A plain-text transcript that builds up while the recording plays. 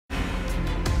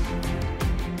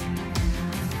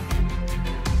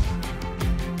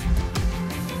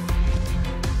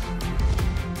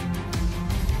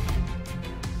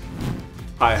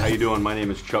Hi, how you doing? My name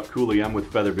is Chuck Cooley. I'm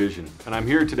with Feather Vision, and I'm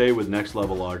here today with Next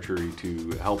Level Archery to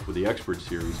help with the Expert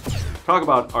Series. Talk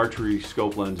about archery,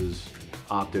 scope lenses,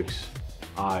 optics,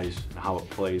 eyes, and how it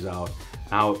plays out,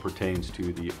 and how it pertains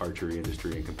to the archery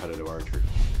industry and competitive archery.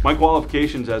 My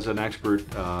qualifications as an expert,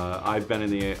 I've been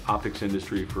in the optics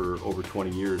industry for over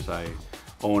 20 years. I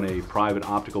own a private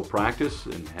optical practice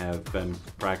and have been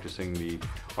practicing the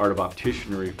art of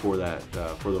opticianry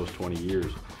for those 20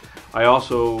 years. I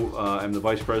also am the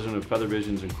Vice President of Feather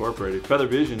Visions Incorporated. Feather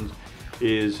Visions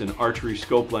is an archery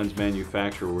scope lens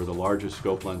manufacturer. We're the largest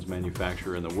scope lens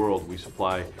manufacturer in the world. We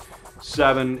supply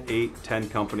 7, 8, 10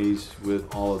 companies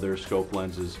with all of their scope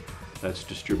lenses that's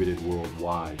distributed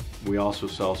worldwide. We also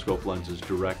sell scope lenses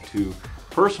direct to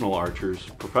personal archers,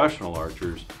 professional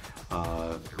archers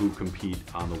who compete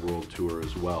on the world tour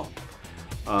as well.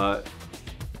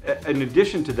 In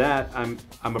addition to that, I'm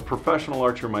a professional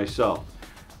archer myself.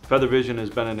 Feather Vision has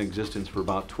been in existence for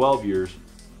about 12 years,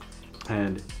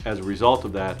 and as a result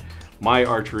of that, my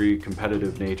archery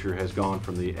competitive nature has gone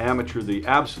from the amateur, the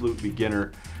absolute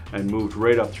beginner, and moved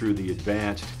right up through the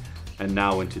advanced and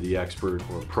now into the expert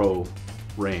or pro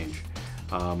range.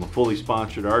 I'm a fully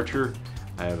sponsored archer.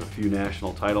 I have a few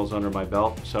national titles under my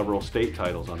belt, several state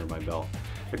titles under my belt.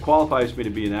 It qualifies me to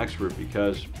be an expert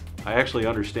because I actually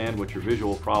understand what your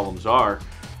visual problems are,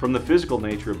 from the physical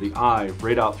nature of the eye,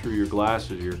 right out through your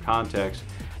glasses, your contacts,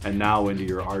 and now into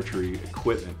your archery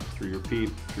equipment, through your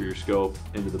peep, through your scope,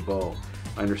 into the bow.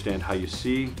 I understand how you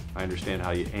see, I understand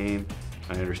how you aim,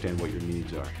 I understand what your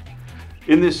needs are.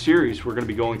 In this series, we're going to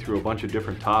be going through a bunch of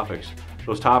different topics.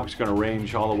 Those topics are going to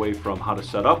range all the way from how to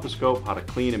set up a scope, how to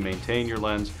clean and maintain your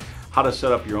lens, how to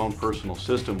set up your own personal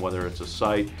system, whether it's a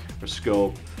sight, a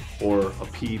scope, or a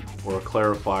peep, or a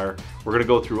clarifier. We're going to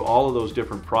go through all of those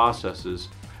different processes.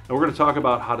 And we're going to talk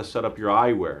about how to set up your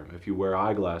eyewear if you wear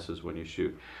eyeglasses when you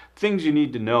shoot. Things you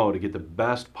need to know to get the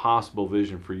best possible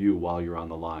vision for you while you're on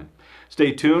the line.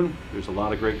 Stay tuned. There's a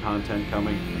lot of great content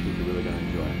coming. I think you're really going to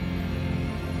enjoy it.